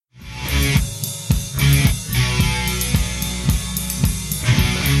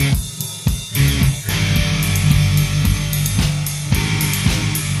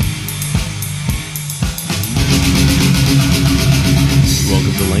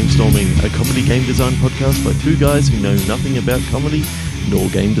Gamestorming, a comedy game design podcast by two guys who know nothing about comedy nor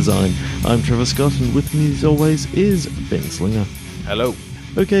game design. I'm Trevor Scott, and with me as always is Ben Slinger. Hello.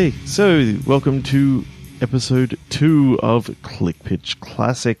 Okay, so welcome to episode 2 of Click Pitch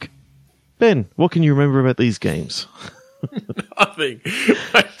Classic. Ben, what can you remember about these games? Nothing.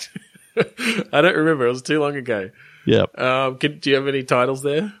 I don't remember. It was too long ago. Yeah. Do you have any titles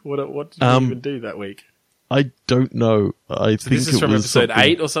there? What did you even do that week? I don't know. I think this is from episode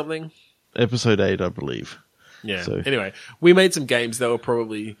 8 or something? Episode 8, I believe. Yeah. So. Anyway, we made some games that were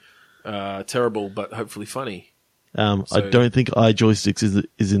probably terrible, but hopefully funny. I don't think iJoysticks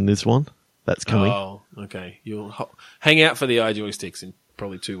is in this one. That's coming. Oh, okay. You'll hang out for the iJoysticks in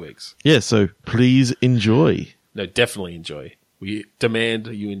probably 2 weeks. Yeah, so please enjoy. No, definitely enjoy. We demand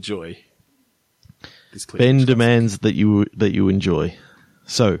you enjoy. This Ben demands that you enjoy.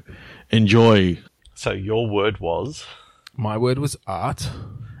 So, enjoy. So your word was, My word was art.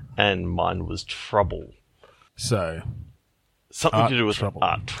 and mine was trouble. So, Something Art to do with trouble.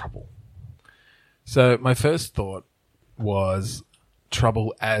 art trouble. so my first thought was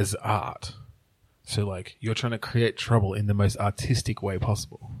trouble as art. So, like, you're trying to create trouble in the most artistic way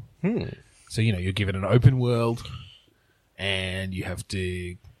possible. So, you're given an open world, and you have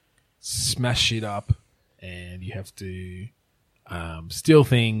to smash shit up, and you have to steal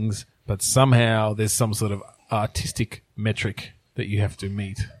things, but somehow there's some sort of artistic metric that you have to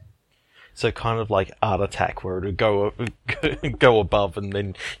meet. So kind of like Art Attack, where it would go above, and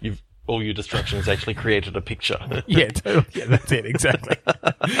then all your destruction has actually created a picture. Yeah, totally. Yeah, that's it, exactly.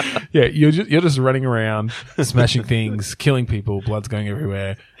 Yeah, you're just running around, smashing things, killing people, blood's going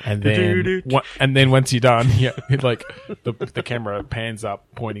everywhere, and then once you're done, like the camera pans up,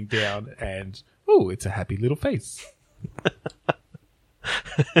 pointing down, and it's a happy little face.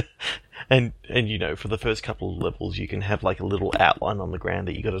 And for the first couple of levels, you can have like a little outline on the ground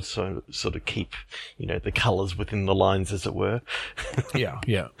that you got to sort of keep, the colours within the lines, as it were. Yeah.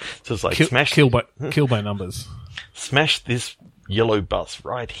 So it's like kill by numbers. Smash this yellow bus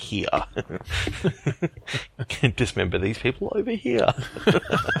right here. Dismember these people over here.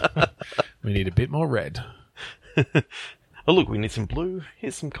 We need a bit more red. Oh look, we need some blue.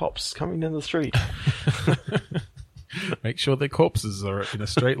 Here's some cops coming down the street. Make sure their corpses are in a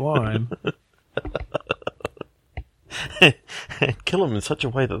straight line. And kill them in such a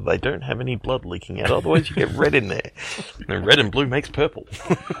way that they don't have any blood leaking out. Otherwise, you get red in there. And red and blue makes purple.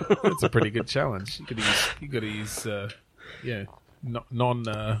 That's a pretty good challenge. You got to use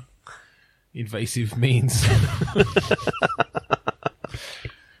non invasive means.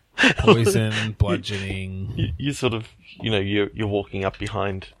 Poison, bludgeoning. You sort of, you're walking up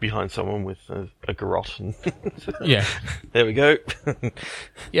behind someone with a garrote, and Yeah, there we go.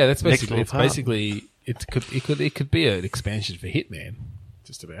 yeah. That's Next basically. little It's part. basically. It could be an expansion for Hitman,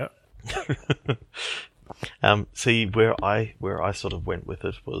 just about. See where I sort of went with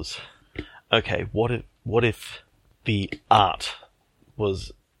it was, okay, what if the art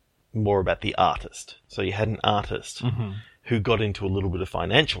was more about the artist? So you had an artist who got into a little bit of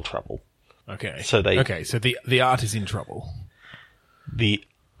financial trouble. Okay. So So the art is in trouble, the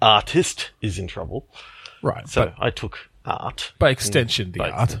artist is in trouble. right? So I took art. by extension, the by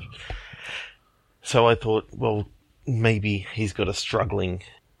art. extension. So I thought, well, maybe he's got a struggling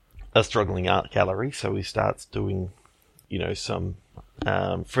art gallery, so he starts doing, some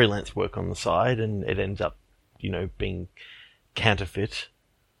freelance work on the side, and it ends up, being counterfeit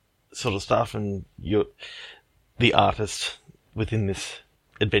sort of stuff, and you're the artist within this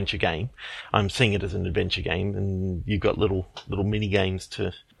adventure game. I'm seeing it as an adventure game, and you've got little mini games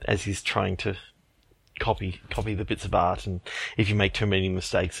as he's trying to copy the bits of art, and if you make too many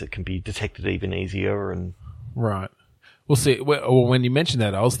mistakes, it can be detected even easier. And Right. Well, see, when you mentioned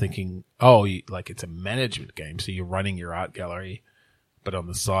that, I was thinking, like it's a management game, so you're running your art gallery, but on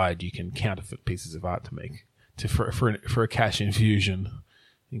the side you can counterfeit pieces of art for a cash infusion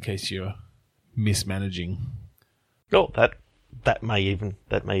in case you're mismanaging. oh, that may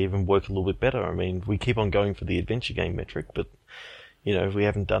even work a little bit better. I mean, we keep on going for the adventure game metric, but we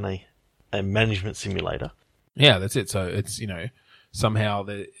haven't done a management simulator. Yeah, that's it. So it's somehow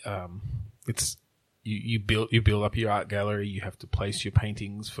it's you build up your art gallery. You have to place your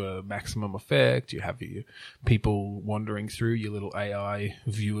paintings for maximum effect. You have your people wandering through, your little AI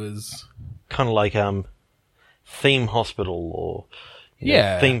viewers. Kind of like theme hospital or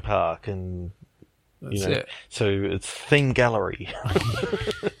theme park, and That's it. so it's theme gallery.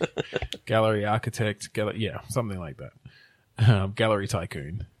 Gallery architect, something like that. Gallery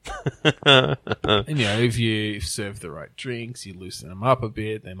tycoon. And if you serve the right drinks, you loosen them up a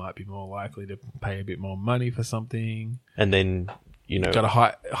bit, they might be more likely to pay a bit more money for something. And then you know, Got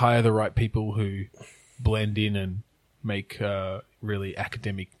to hire the right people who blend in and make really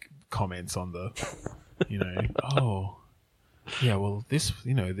academic comments on the, oh, yeah, well, this,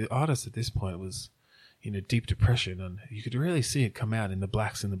 the artist at this point was in a deep depression, and you could really see it come out in the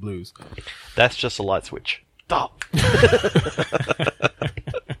blacks and the blues. that's just a light switch. Stop.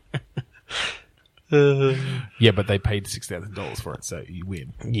 Yeah, but they paid $6,000 for it, so you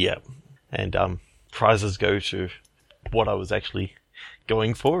win. Yeah, and prizes go to what I was actually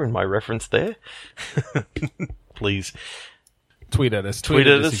going for in my reference there. Please Tweet at us. Tweet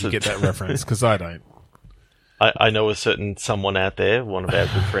at us if you get that reference, because I don't. I know a certain someone out there, one of our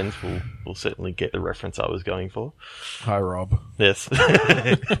good friends, will certainly get the reference I was going for. Hi, Rob. Yes.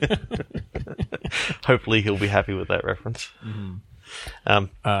 Hopefully he'll be happy with that reference.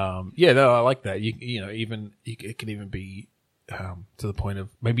 Mm-hmm. Yeah, no, I like that. It can even be to the point of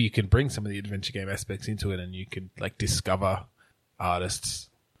maybe you can bring some of the adventure game aspects into it, and you can like discover artists.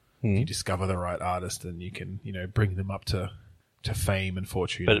 You discover the right artist, and you can bring them up to fame and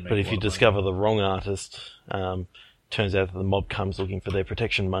fortune. But if you discover the wrong artist, turns out that the mob comes looking for their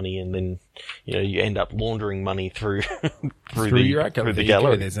protection money, and then you end up laundering money through the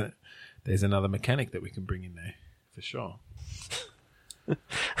gallery. There's another mechanic that we can bring in there for sure.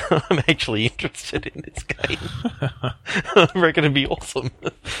 I'm actually interested in this game. I reckon it'd be awesome.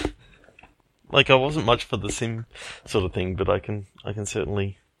 Like, I wasn't much for the sim sort of thing, but I can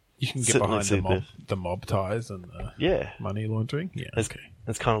certainly. You can get behind the mob ties and money laundering. Yeah,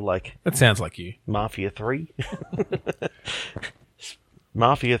 it's kind of like that sounds like you. Mafia 3.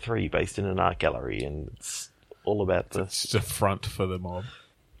 Mafia 3 based in an art gallery, and it's all about it's a front for the mob.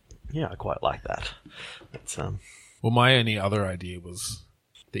 Yeah, I quite like that. It's Well, my only other idea was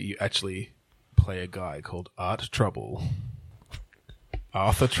that you actually play a guy called Arthur Trouble.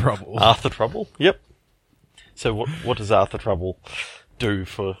 Arthur Trouble. Arthur Trouble? Yep. So what does Arthur Trouble do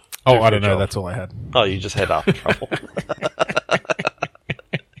for... I don't know. That's all I had. Oh, you just had Arthur Trouble.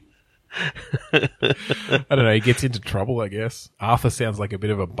 I don't know. He gets into trouble, I guess. Arthur sounds like a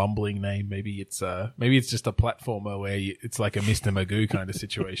bit of a bumbling name. Maybe it's just a platformer where it's like a Mr. Magoo kind of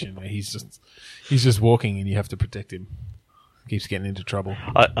situation where he's just walking and you have to protect him. Keeps getting into trouble.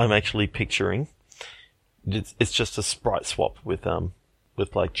 I'm actually picturing it's just a sprite swap with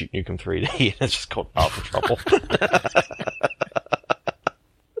like Duke Nukem 3D, and it's just called Arthur Trouble.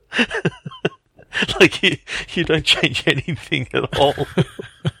 Like you don't change anything at all.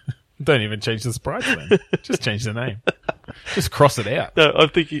 Don't even change the sprites then. Just change the name. Just cross it out. No, I'm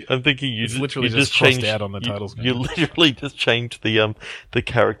thinking you literally just changed crossed out on the title screen. You literally just changed the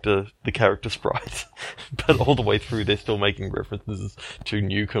character sprite, but all the way through they're still making references to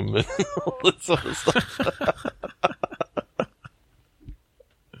Nukem and all that sort of stuff.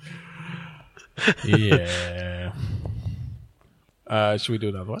 Yeah. Should we do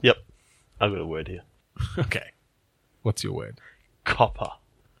another one? Yep. I've got a word here. Okay. What's your word? Copper.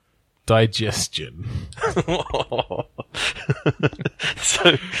 Digestion.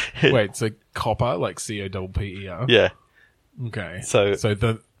 So copper, like COPPER? Yeah. Okay. So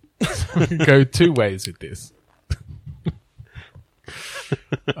go two ways with this.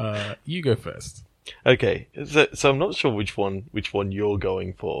 You go first. Okay. So I'm not sure which one you're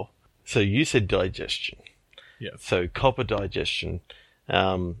going for. So you said digestion. Yes. So copper digestion.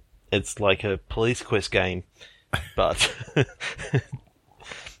 It's like a police quest game, but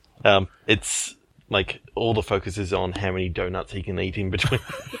it's like all the focus is on how many donuts he can eat in between.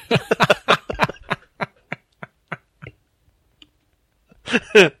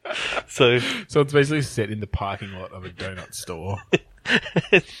 So it's basically set in the parking lot of a donut store.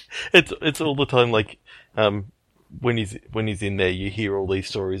 It's all the time like when he's in there, you hear all these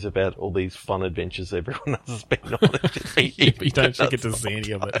stories about all these fun adventures everyone else has been on. You don't actually get to see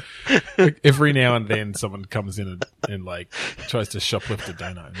any of it. Like, every now and then, someone comes in and like tries to shoplift a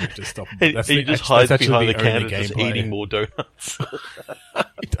donut, and you have to stop him. And he just hides behind the counter, just eating more donuts.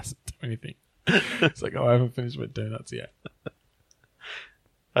 He doesn't do anything. It's like, I haven't finished my donuts yet.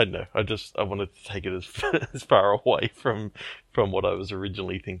 I don't know. I wanted to take it as far away from what I was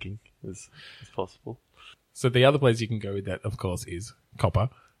originally thinking as possible. So the other place you can go with that, of course, is copper,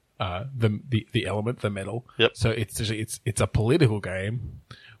 the element, the metal. Yep. So it's a political game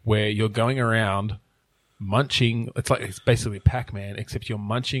where you're going around munching. It's basically Pac-Man, except you're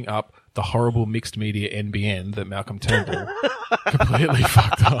munching up the horrible mixed media NBN that Malcolm Turnbull completely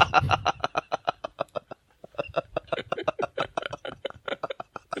fucked up.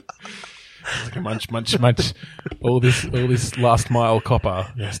 It's like a munch. All this last mile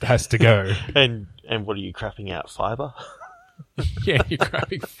copper has to go. And what are you crapping out? Fiber? Yeah, you're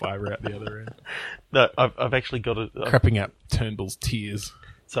crapping fibre out the other end. No, I've actually got a. Crapping out Turnbull's tears.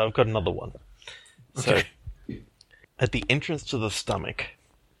 So I've got another one. Okay. So, at the entrance to the stomach.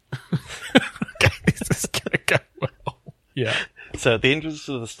 Okay, this is going to go well. Yeah. So at the entrance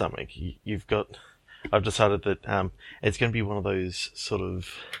to the stomach, you've got. I've decided that it's going to be one of those sort of.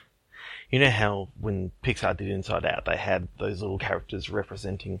 You know how when Pixar did Inside Out, they had those little characters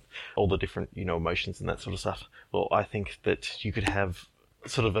representing all the different, emotions and that sort of stuff. Well, I think that you could have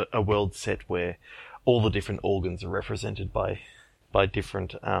sort of a world set where all the different organs are represented by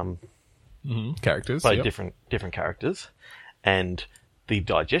different Characters. by yep. different characters, and the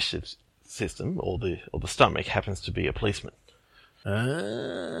digestive system or the stomach happens to be a policeman.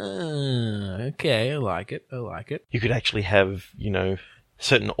 Okay, I like it. You could actually have,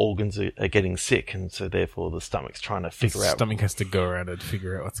 certain organs are getting sick, and so therefore the stomach's trying to figure out. Stomach has to go around and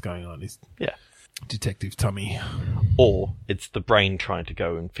figure out what's going on. He's Yeah. Detective Tummy. Or it's the brain trying to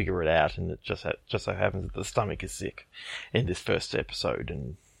go and figure it out, and it just so happens that the stomach is sick in this first episode,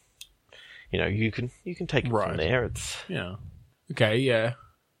 and you can take it from Right. there. It's Yeah. Okay, yeah.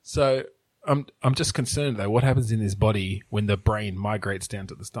 So I'm just concerned though, what happens in his body when the brain migrates down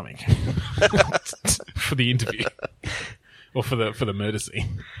to the stomach for the interview or for the murder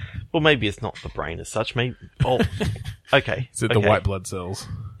scene? well, maybe it's not the brain as such. Maybe okay. Is it the okay. white blood cells?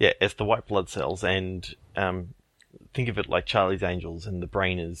 Yeah, it's the white blood cells, and think of it like Charlie's Angels, and the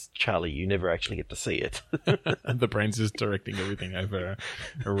brain is Charlie. You never actually get to see it. And the brain's just directing everything over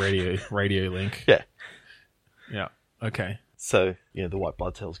a radio link. Yeah. Yeah. Okay. So, the white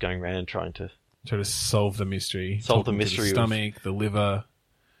blood cells going around and trying to Try to solve the mystery. Solve the Talking to mystery of- The stomach, the liver,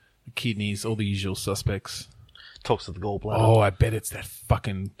 the kidneys, all the usual suspects. talks to the gallbladder. Oh, I bet it's that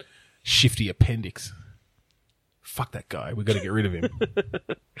fucking shifty appendix. Fuck that guy. We got to get rid of him.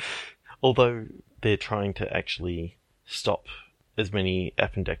 Although they're trying to actually stop as many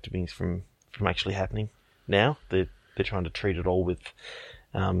appendectomies from actually happening now. They're trying to treat it all with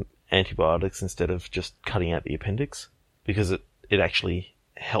antibiotics instead of just cutting out the appendix, because it actually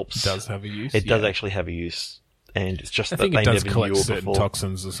helps. It does have a use. It does yeah. actually have a use, and it's just I that think they it does never collect knew it certain before.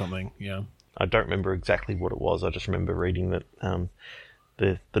 toxins or something. Yeah. I don't remember exactly what it was. I just remember reading that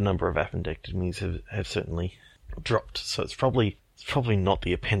the number of appendectomies have certainly dropped. So it's probably not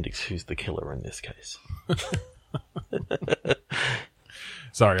the appendix who's the killer in this case.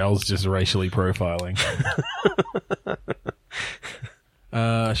 Sorry, I was just racially profiling.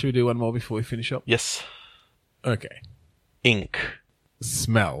 Should we do one more before we finish up? Yes, Okay. ink.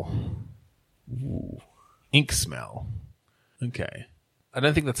 Smell. Ooh. Ink smell. Okay. I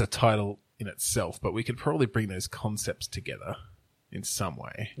don't think that's a title in itself, but we could probably bring those concepts together in some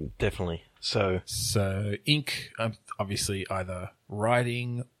way. Definitely. So So, ink, obviously either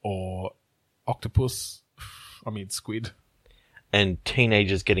writing or octopus. Squid. and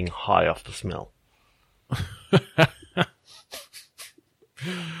teenagers getting high off the smell.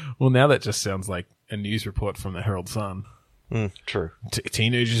 Well, now that just sounds like a news report from the Herald Sun. True.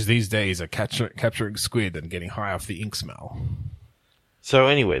 Teenagers these days are capturing squid and getting high off the ink smell. So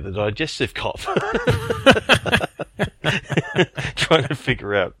anyway, the digestive cop trying to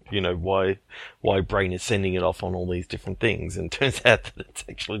figure out, why brain is sending it off on all these different things, and turns out that it's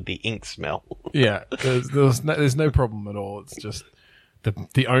actually the ink smell. Yeah, there's no problem at all. It's just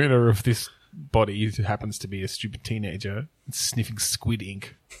the owner of this body who happens to be a stupid teenager sniffing squid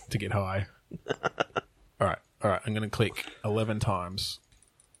ink to get high. All right. I'm going to click 11 times.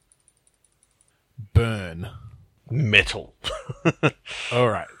 Burn. Metal. All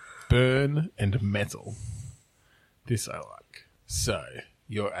right. Burn and metal. This I like. So,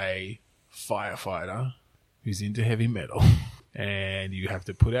 you're a firefighter who's into heavy metal, and you have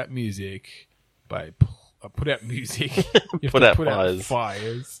to put out music by put out music. You have Put to out put fires. out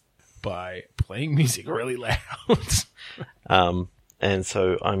fires by playing music really loud. And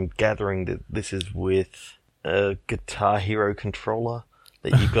so I'm gathering that this is with a Guitar Hero controller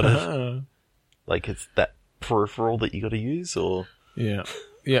that you've got to, like, it's that peripheral that you got to use, or Yeah.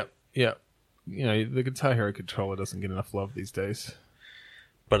 The Guitar Hero controller doesn't get enough love these days.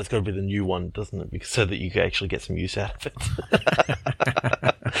 but it's got to be the new one, doesn't it? Because so that you can actually get some use out of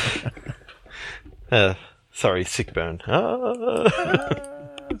it. Sorry, sick burn.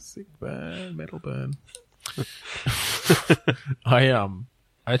 Sick burn, metal burn. I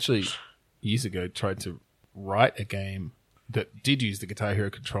actually years ago tried to write a game that did use the Guitar Hero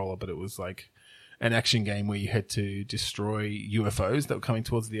controller, but it was like an action game where you had to destroy UFOs that were coming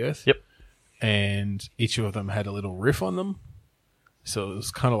towards the Earth. Yep. And each of them had a little riff on them. So it was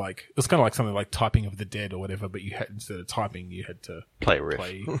kind of like something like Typing of the Dead or whatever, but you had, instead of typing, you had to Play a riff.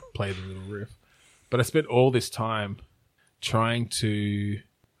 play the little riff. But I spent all this time trying to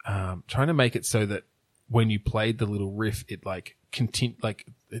make it so that when you played the little riff, it like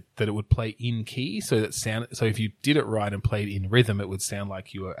that it would play in key, so if you did it right and played in rhythm, it would sound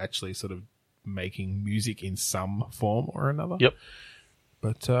like you were actually sort of making music in some form or another. Yep.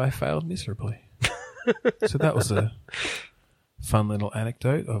 But I failed miserably. So that was a fun little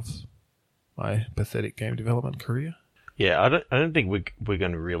anecdote of my pathetic game development career. Yeah, I don't think we're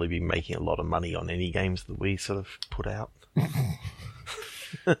going to really be making a lot of money on any games that we sort of put out.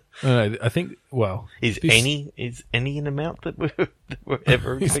 No, I think, well... Is any an amount that we're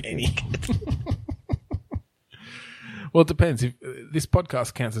ever expecting to get? Well, it depends. If this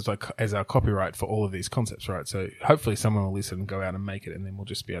podcast counts as our copyright for all of these concepts, right? So hopefully someone will listen and go out and make it, and then we'll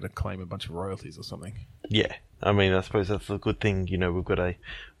just be able to claim a bunch of royalties or something. Yeah, I mean, I suppose that's a good thing. You know, we've got a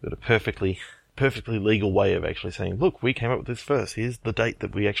perfectly legal way of actually saying, look, we came up with this first. Here's the date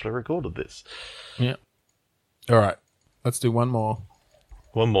that we actually recorded this. Yeah. All right. Let's do one more.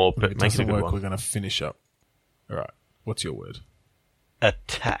 One more, If but it make it a doesn't good work, one. we're going to finish up. All right. What's your word?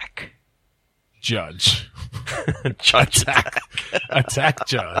 Attack. Judge. Judge Attack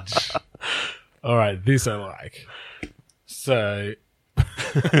judge. All right. This I like. So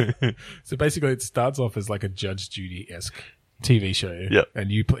basically it starts off as like a Judge Judy-esque TV show. Yep.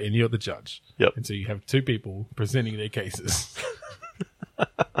 And you're the judge. Yep. And so you have two people presenting their cases.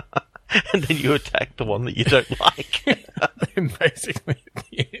 And then you attack the one that you don't like. And basically at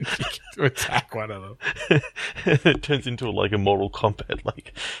the end you get to attack one of them. It turns into like a Mortal Kombat,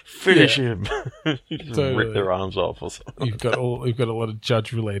 like finish him. You just Totally. rip their arms off or something. You've got a lot of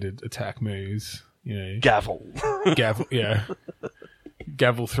judge related attack moves. You know, Gavel. gavel, yeah,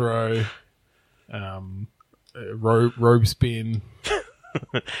 gavel throw, robe spin.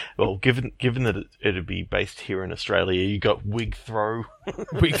 Well, given that it'd be based here in Australia, you got wig throw.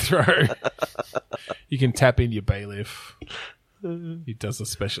 Wig throw. You can tap in your bailiff. He does a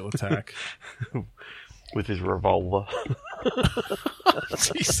special attack. With his revolver.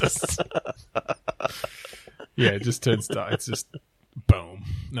 Jesus. Yeah, it just turns dark. It's just boom.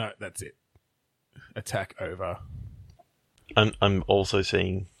 No, that's it. Attack over. I'm also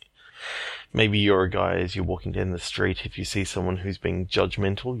seeing, maybe you're a guy as you're walking down the street, if you see someone who's being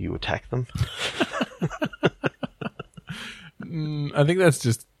judgmental, you attack them. I think that's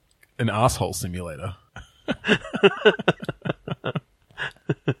just an asshole simulator.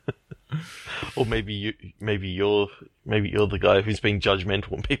 Or maybe you're the guy who's being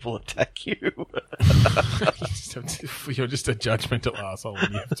judgmental when people attack you. You're just a judgmental asshole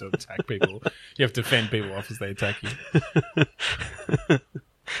when you have to attack people. You have to fend people off as they attack you.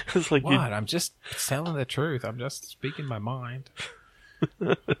 It's like What? I'm just telling the truth. I'm just speaking my mind.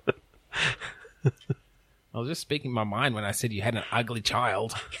 I was just speaking my mind when I said you had an ugly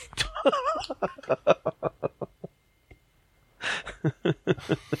child.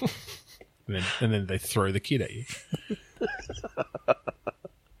 and then they throw the kid at you.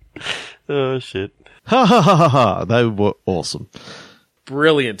 Oh shit. Ha ha ha ha ha. They were awesome.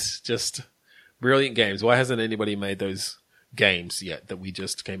 Brilliant. Just brilliant games. Why hasn't anybody made those games yet that we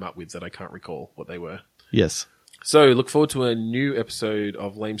just came up with that I can't recall what they were? Yes. So look forward to a new episode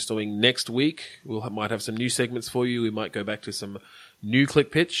of Lamestorming next week. Might have some new segments for you. We might go back to some new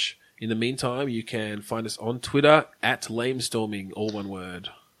Click Pitch. In the meantime, you can find us on Twitter at Lamestorming, all one word.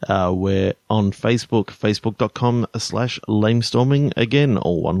 We're on Facebook, facebook.com/lamestorming. Again,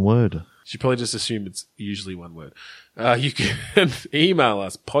 all one word. You should probably just assume it's usually one word. You can email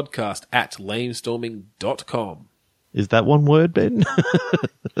us, podcast@lamestorming.com. Is that one word, Ben?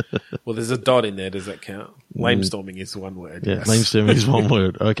 Well, there's a dot in there. Does that count? Lamestorming is one word. Yeah, Yes. lamestorming is one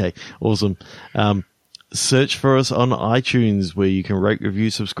word. Okay, awesome. Search for us on iTunes where you can rate, review,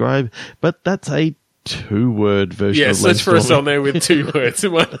 subscribe, but that's a 2-word version Yeah, of search for us Lamestorming. on there with 2 words.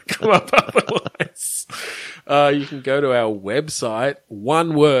 It might come up otherwise. You can go to our website,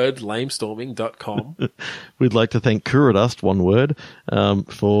 one word, lamestorming.com. We'd like to thank Kuradust, one word,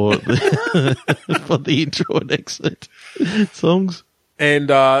 for for the intro and exit songs. And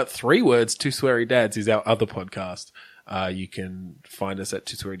 3 words, Two Sweary Dads is our other podcast. You can find us at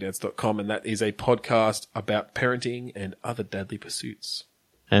twoswearydads.com, and that is a podcast about parenting and other dadly pursuits.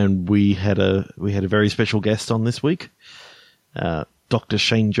 And we had a very special guest on this week, Dr.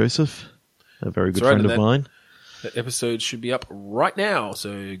 Shane Joseph, a very good That's right, friend and of mine. That episode should be up right now,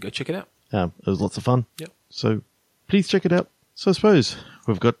 so go check it out. It was lots of fun. Yep. So please check it out. So I suppose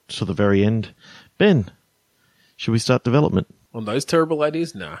we've got to the very end. Ben, should we start development? On those terrible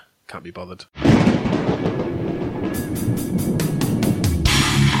ideas? Nah, can't be bothered.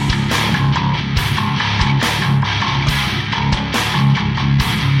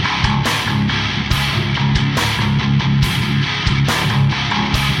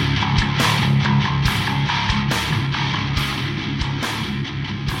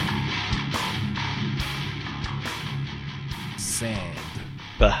 sand.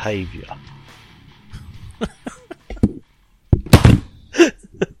 Behavior.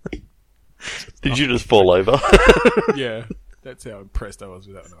 Did you just fall over? Yeah, that's how impressed I was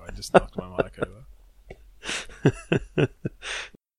with that one. I just knocked my mic over.